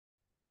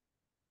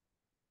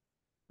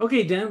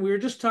Okay, Dan, we were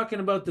just talking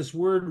about this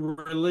word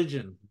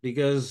religion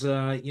because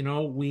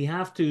we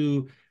have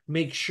to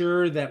make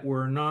sure that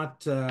we're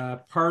not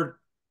part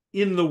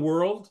in the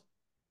world,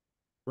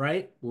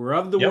 right? We're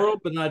of the Yep. world,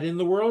 but not in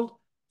the world.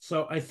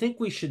 So I think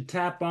we should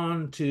tap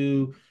on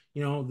to,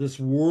 this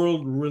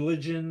world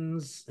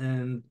religions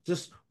and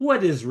just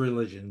what is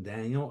religion,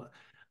 Daniel?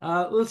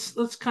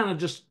 Let's kind of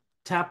just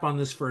tap on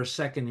this for a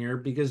second here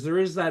because there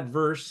is that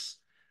verse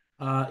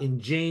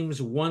in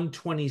James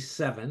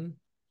 1:27.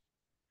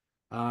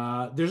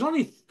 There's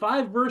only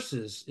five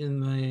verses in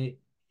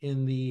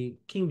the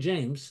King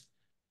James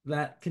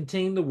that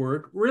contain the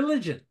word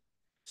religion.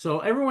 So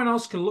everyone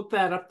else can look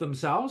that up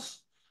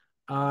themselves.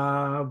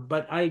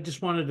 But I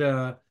just wanted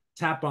to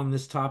tap on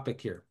this topic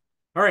here.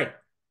 All right.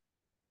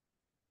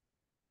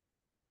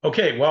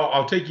 Okay, well,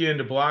 I'll take you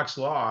into Black's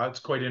Law. It's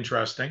quite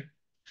interesting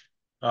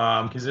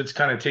because it's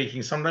kind of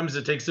taking, sometimes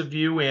it takes a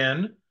view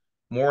in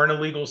more in a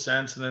legal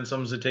sense, and then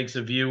sometimes it takes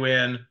a view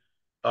in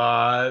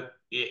it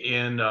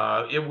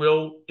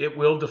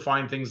will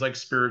define things like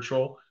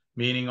spiritual,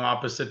 meaning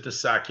opposite to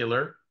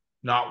secular,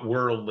 not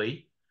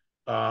worldly.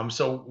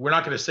 So we're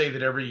not going to say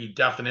that every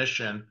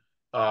definition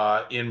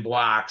in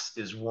Black's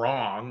is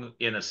wrong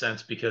in a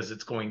sense because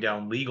it's going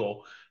down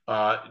legal.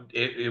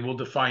 It will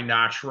define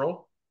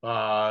natural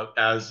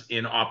as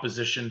in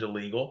opposition to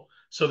legal.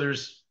 So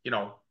there's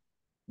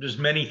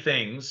many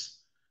things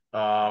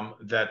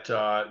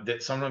that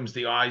sometimes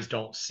the eyes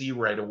don't see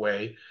right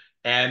away,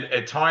 and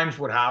at times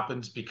what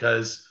happens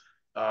because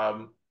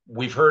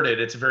we've heard it.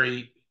 It's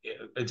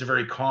a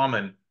very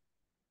common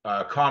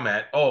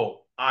comment.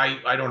 Oh,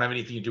 I don't have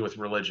anything to do with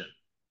religion.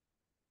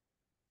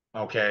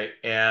 Okay,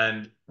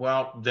 and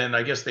well, then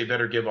I guess they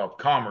better give up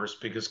commerce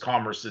because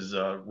commerce is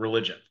a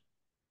religion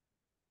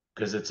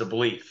because it's a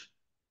belief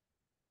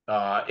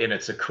and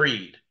it's a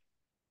creed.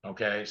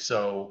 Okay,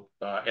 so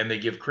and they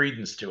give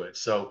credence to it.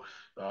 So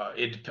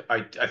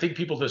I think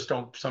people just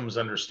don't sometimes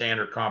understand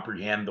or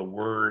comprehend the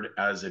word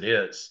as it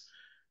is.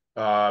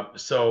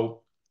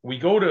 So we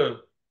go to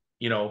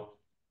you know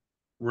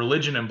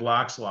religion and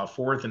Black's Law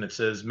fourth, and it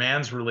says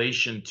man's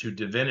relation to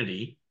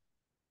divinity,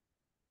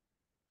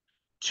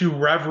 to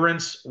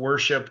reverence,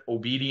 worship,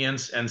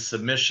 obedience, and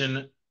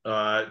submission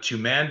to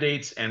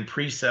mandates and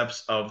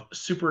precepts of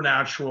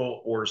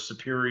supernatural or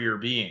superior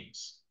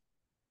beings.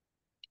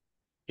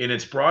 In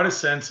its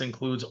broadest sense,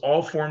 includes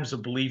all forms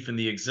of belief in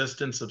the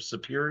existence of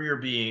superior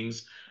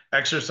beings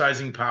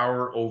exercising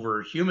power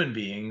over human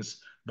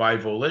beings by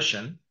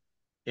volition,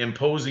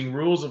 imposing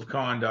rules of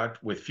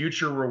conduct with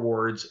future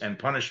rewards and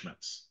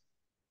punishments.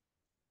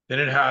 Then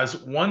it has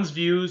one's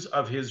views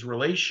of his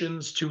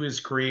relations to his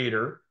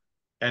creator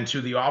and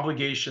to the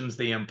obligations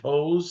they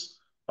impose,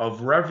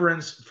 of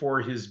reverence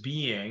for his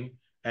being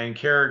and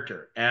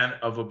character, and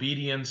of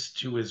obedience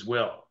to his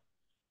will.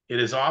 It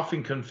is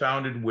often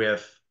confounded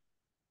with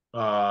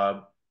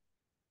uh,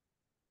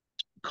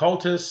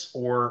 cultus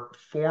or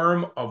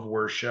form of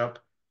worship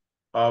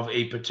of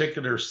a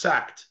particular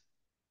sect,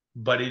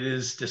 but it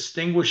is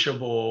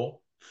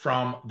distinguishable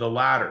from the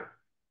latter.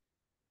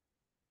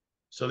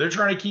 So they're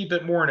trying to keep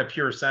it more in a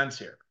pure sense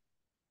here.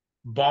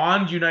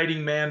 Bond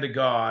uniting man to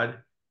God,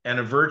 and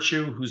a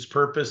virtue whose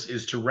purpose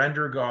is to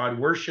render God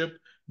worship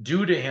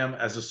due to him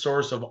as a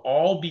source of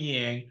all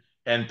being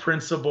and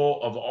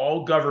principle of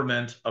all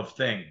government of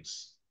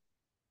things.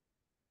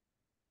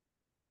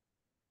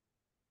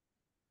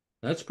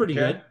 That's pretty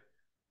Okay. good.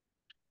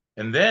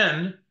 And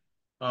then,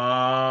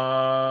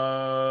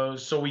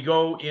 so we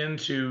go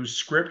into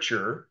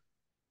scripture.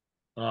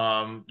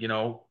 Um, you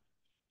know,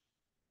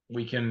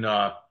 we can,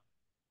 if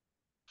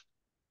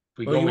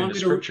we Oh, go into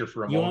scripture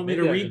for a you moment, want me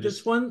maybe to I can read this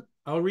just, one?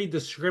 I'll read the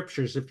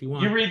scriptures if you you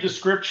want. read the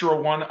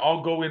scriptural one.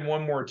 I'll go in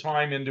one more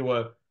time into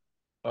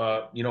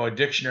a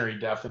dictionary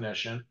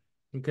definition.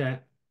 Okay.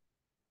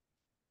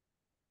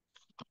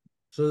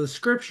 So the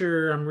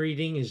scripture I'm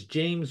reading is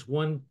James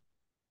 1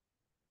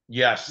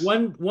 Yes.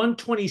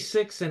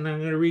 126, and I'm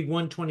going to read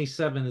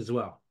 127 as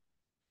well.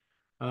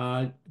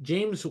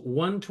 James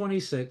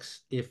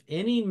 126, if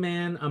any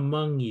man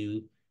among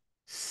you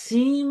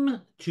seem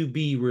to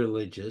be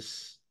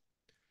religious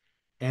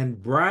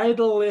and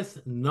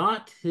bridleth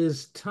not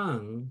his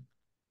tongue,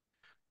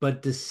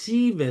 but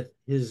deceiveth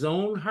his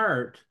own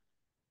heart,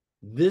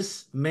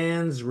 this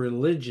man's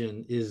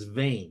religion is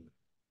vain.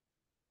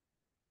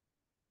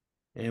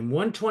 And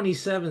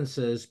 127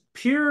 says,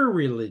 pure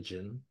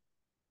religion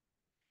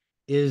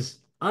is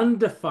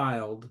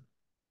undefiled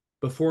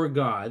before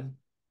God,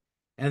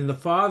 and the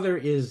Father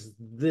is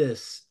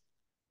this,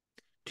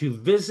 to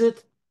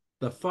visit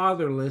the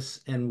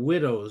fatherless and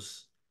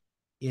widows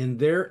in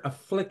their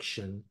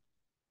affliction,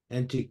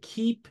 and to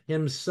keep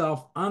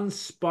himself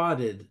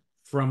unspotted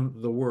from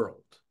the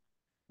world.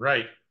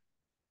 Right.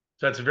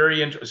 So that's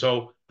very interesting.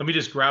 So let me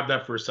just grab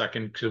that for a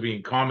second so we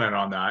can comment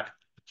on that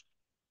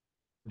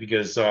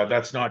because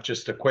that's not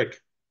just a quick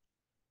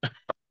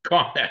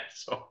comment.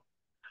 So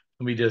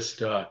let me just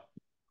grab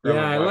Yeah,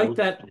 my I like Bible.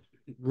 that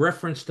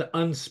reference to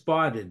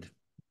unspotted.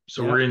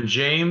 So we're Yep. in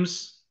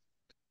James.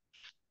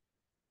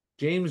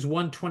 James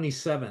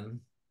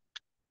 127.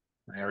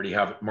 I already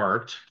have it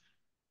marked.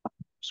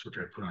 So we're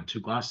trying to put on two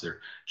glasses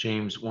there.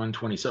 James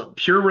 1:20. So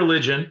pure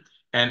religion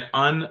and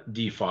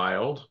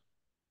undefiled,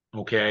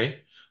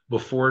 okay,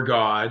 before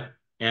God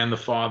and the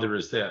Father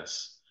is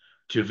this: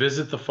 to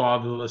visit the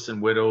fatherless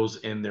and widows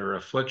in their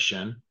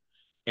affliction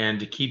and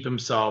to keep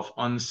himself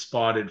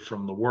unspotted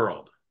from the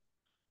world.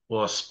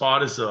 Well, a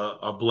spot is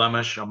a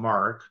blemish, a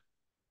mark.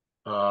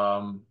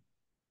 Um,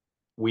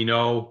 we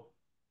know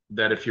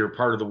that if you're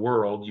part of the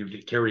world,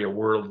 you carry a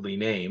worldly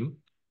name,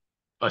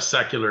 a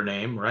secular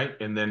name, right?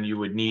 And then you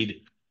would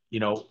need, you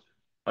know,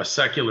 a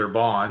secular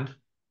bond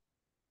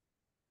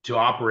to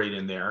operate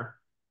in there.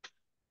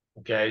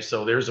 Okay,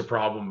 so there's a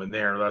problem in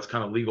there. That's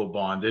kind of legal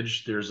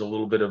bondage. There's a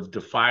little bit of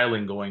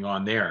defiling going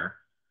on there.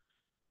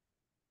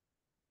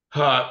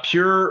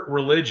 Pure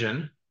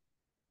religion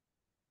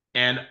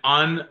and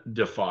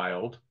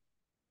undefiled.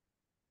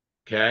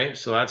 Okay,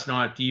 so that's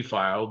not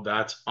defiled,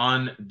 that's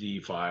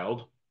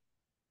undefiled,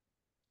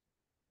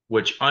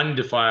 which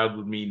undefiled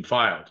would mean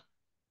filed.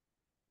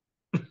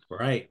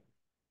 Right.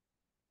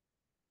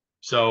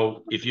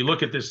 So if you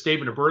look at this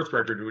statement of birth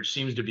record, which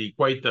seems to be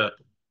quite the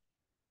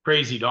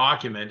crazy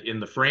document in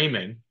the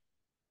framing,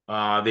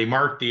 they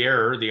marked the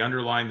error, they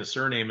underlined the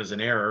surname as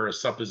an error, a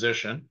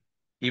supposition,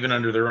 even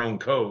under their own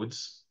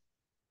codes.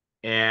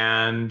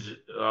 And,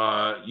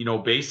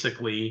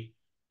 basically,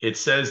 it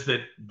says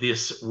that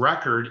this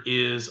record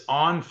is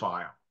on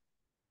file.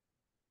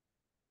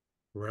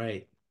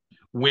 Right.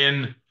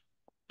 When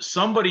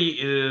somebody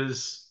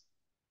is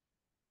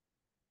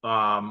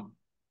um,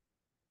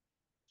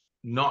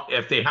 not,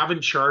 if they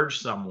haven't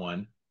charged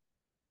someone,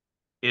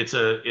 it's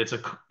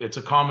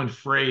a common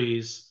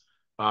phrase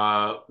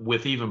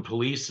with even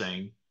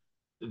policing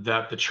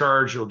that the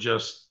charge will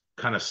just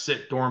kind of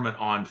sit dormant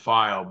on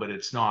file, but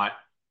it's not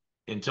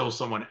until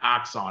someone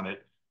acts on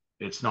it.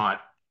 It's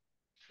not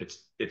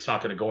it's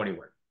not going to go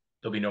anywhere.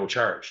 There'll be no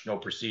charge, no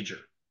procedure.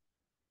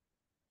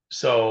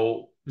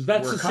 So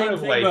That's we're the kind same of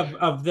thing like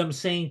of them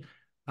saying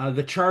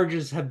the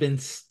charges have been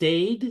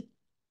stayed.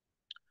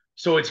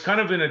 so it's kind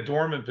of in a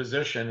dormant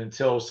position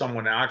until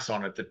someone acts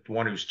on it, the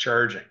one who's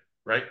charging,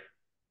 right?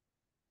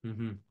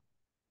 Hmm.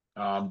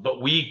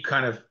 But we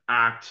kind of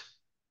act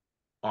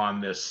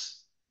on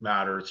this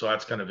matter. So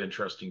that's kind of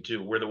interesting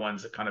too. We're the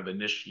ones that kind of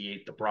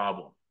initiate the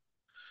problem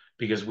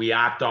because we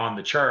act on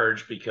the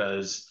charge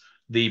because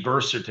the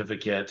birth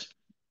certificate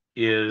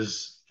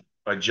is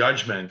a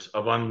judgment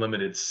of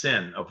unlimited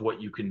sin of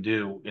what you can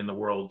do in the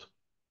world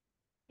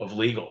of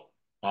legal,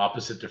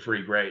 opposite to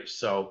free grace.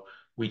 So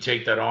we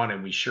take that on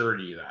and we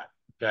surety that.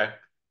 Okay.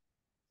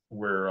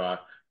 We're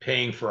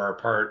paying for our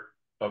part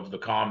of the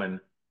common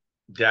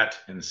debt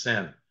and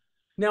sin.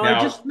 Now,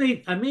 Now,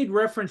 I made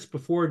reference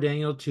before,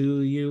 Daniel,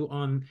 to you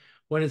on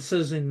when it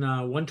says in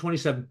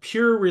 127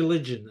 pure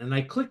religion, and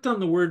I clicked on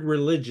the word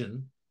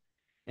religion,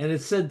 and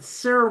it said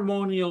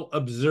ceremonial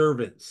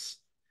observance.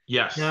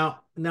 yes,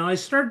 Now I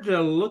started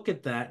to look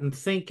at that and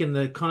think in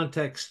the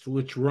context,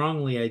 which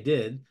wrongly I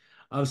did,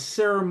 of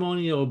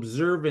ceremonial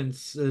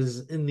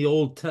observances in the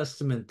Old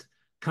Testament,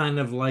 kind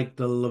of like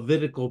the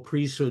Levitical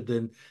priesthood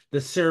and the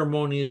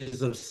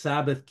ceremonies of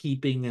Sabbath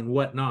keeping and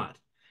whatnot.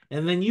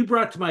 And then you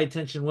brought to my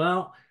attention,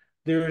 well,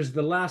 there's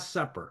the Last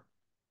Supper,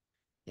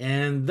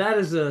 and that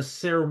is a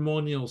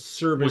ceremonial which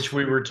service.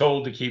 we were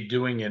told to keep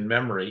doing in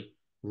memory,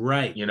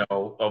 Right,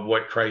 of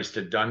what Christ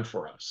had done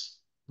for us.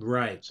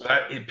 right, So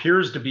that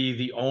appears to be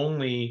the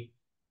only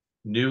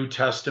New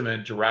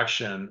Testament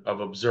direction of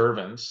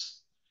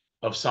observance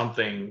of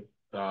something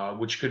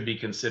which could be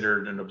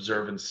considered an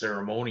observance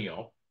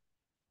ceremonial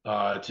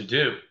to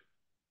do.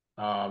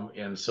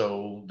 And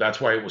so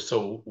that's why it was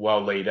so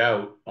well laid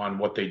out on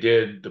what they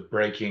did, the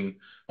breaking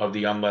of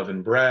the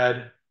unleavened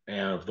bread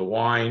and of the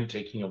wine,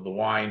 taking of the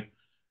wine.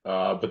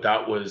 But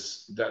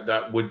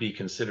that would be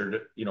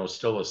considered,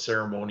 still a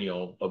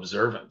ceremonial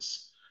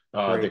observance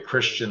great. that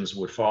Christians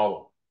would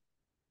follow.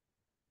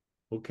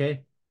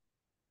 Okay,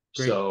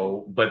 great.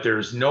 So, but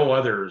there's no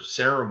other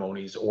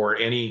ceremonies or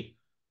any,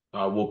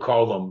 we'll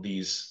call them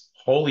these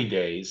holy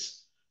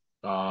days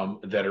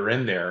that are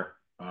in there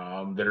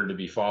that are to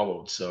be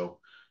followed. So,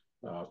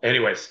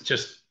 anyways,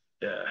 just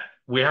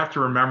we have to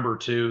remember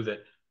too that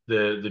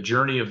the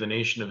journey of the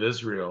nation of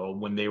Israel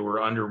when they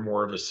were under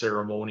more of a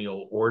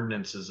ceremonial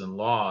ordinances and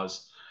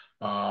laws,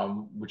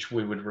 which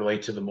we would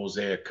relate to the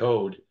Mosaic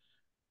Code,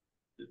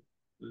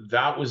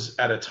 that was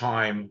at a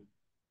time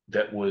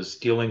that was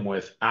dealing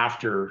with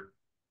after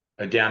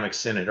Adamic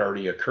sin had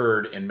already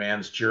occurred in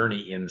man's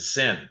journey in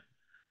sin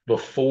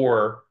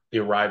before the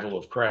arrival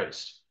of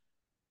Christ.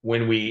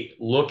 When we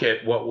look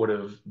at what would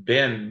have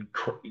been,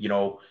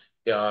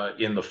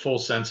 in the full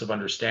sense of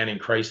understanding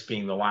Christ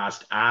being the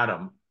last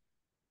Adam,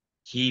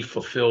 he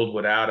fulfilled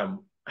what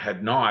Adam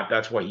had not.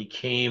 That's why he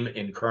came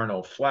in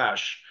carnal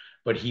flesh,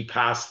 but he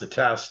passed the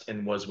test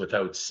and was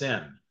without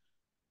sin.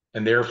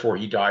 And therefore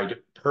he died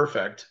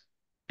perfect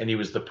and he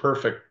was the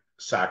perfect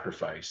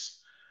sacrifice.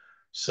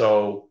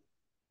 So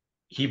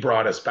he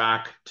brought us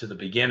back to the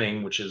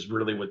beginning, which is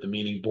really what the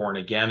meaning born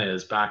again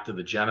is, back to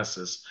the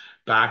Genesis,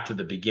 back to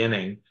the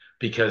beginning,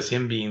 because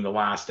him being the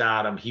last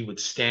Adam, he would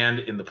stand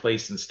in the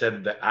place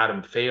instead that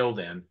Adam failed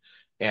in,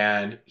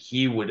 and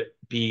he would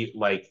be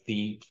like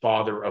the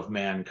father of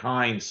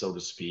mankind, so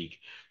to speak,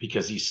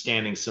 because he's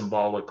standing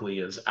symbolically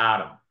as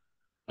Adam,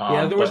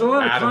 Yeah, there was a but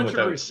lot of Adam without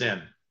controversy.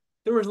 sin.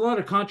 There was a lot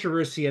of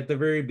controversy at the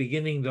very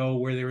beginning, though,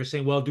 where they were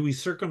saying, "Well, do we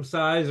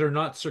circumcise or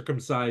not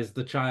circumcise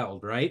the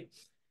child?" Right?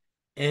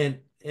 And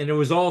it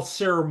was all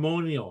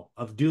ceremonial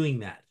of doing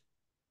that.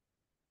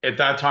 At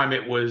that time,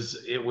 it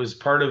was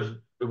part of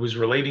it was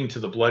relating to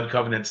the blood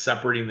covenant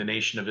separating the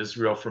nation of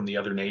Israel from the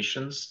other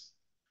nations.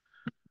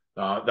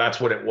 That's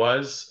what it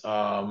was.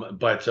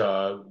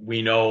 But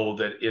we know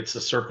that it's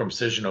a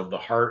circumcision of the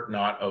heart,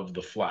 not of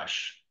the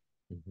flesh.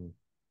 Mhm.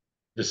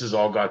 This has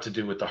all got to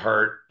do with the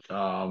heart.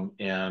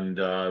 And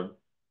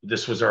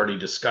this was already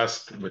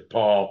discussed with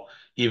Paul,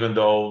 even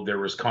though there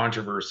was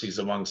controversies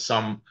among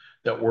some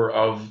that were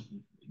of,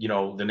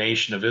 the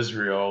nation of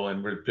Israel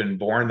and had been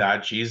born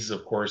that. Jesus,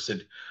 of course,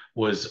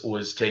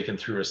 was taken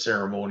through a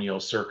ceremonial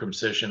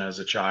circumcision as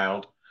a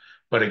child.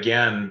 But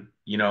again,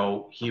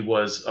 he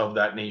was of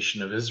that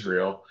nation of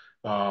Israel,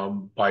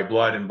 by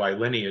blood and by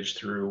lineage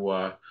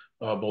through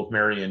both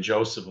Mary and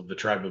Joseph of the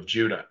tribe of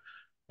Judah.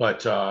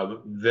 But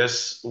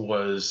this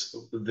was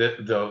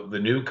the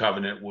new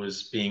covenant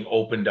was being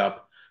opened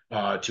up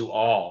to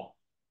all,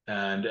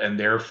 and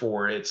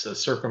therefore it's a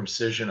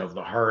circumcision of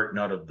the heart,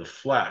 not of the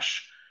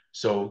flesh.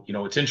 So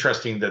it's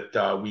interesting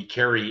that we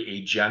carry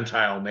a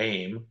Gentile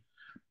name,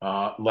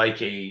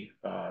 like in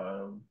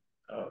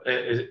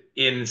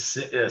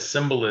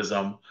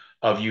symbolism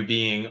of you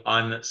being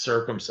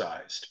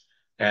uncircumcised.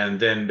 And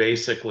then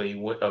basically,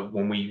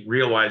 when we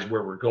realize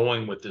where we're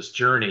going with this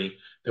journey,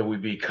 that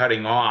we'd be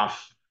cutting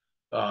off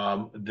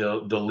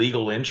the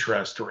legal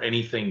interest or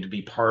anything to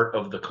be part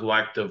of the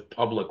collective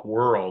public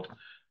world,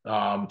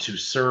 to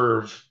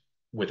serve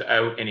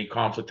without any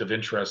conflict of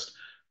interest,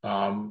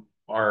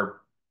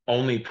 our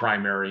only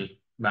primary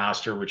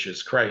master, which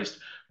is Christ.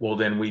 Well,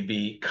 then we'd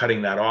be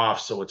cutting that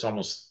off. So it's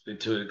almost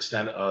to an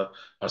extent a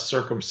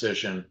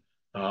circumcision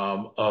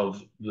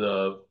of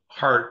the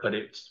heart, but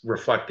it's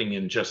reflecting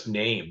in just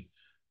name.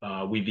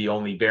 We'd be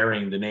only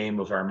bearing the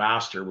name of our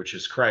master, which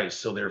is Christ.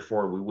 So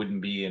therefore, we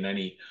wouldn't be in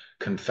any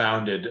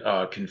confounded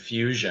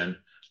confusion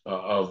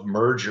of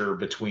merger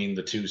between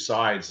the two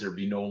sides. There'd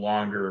be no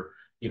longer,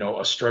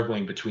 a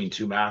struggling between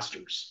two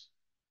masters.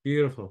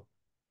 Beautiful.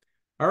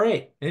 All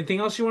right. Anything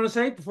else you want to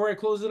say before I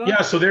close it Yeah,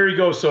 off? so there you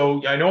go.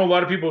 So I know a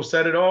lot of people have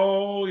said it.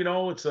 Oh,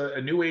 it's a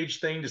new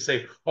age thing to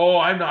say, "Oh,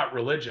 I'm not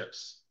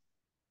religious."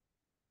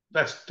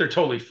 They're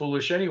totally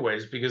foolish,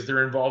 anyways, because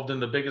they're involved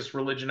in the biggest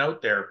religion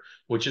out there,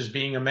 which is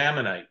being a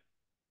Mammonite.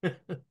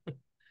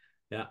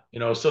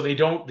 Yeah. So they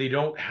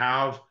don't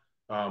have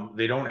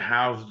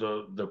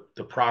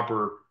the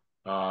proper,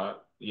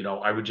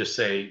 I would just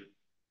say,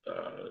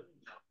 uh,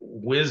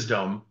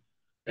 wisdom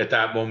at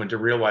that moment to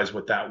realize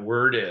what that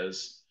word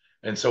is.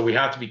 And so we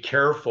have to be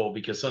careful,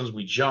 because sometimes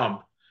we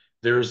jump.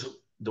 There's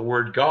the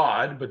word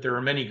God, but there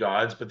are many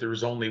gods, but there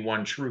is only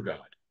one true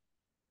God.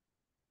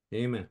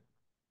 Amen.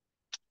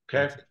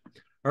 Okay. That's it.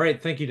 All right.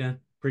 Thank you,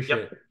 Dan. Appreciate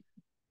Yep. it.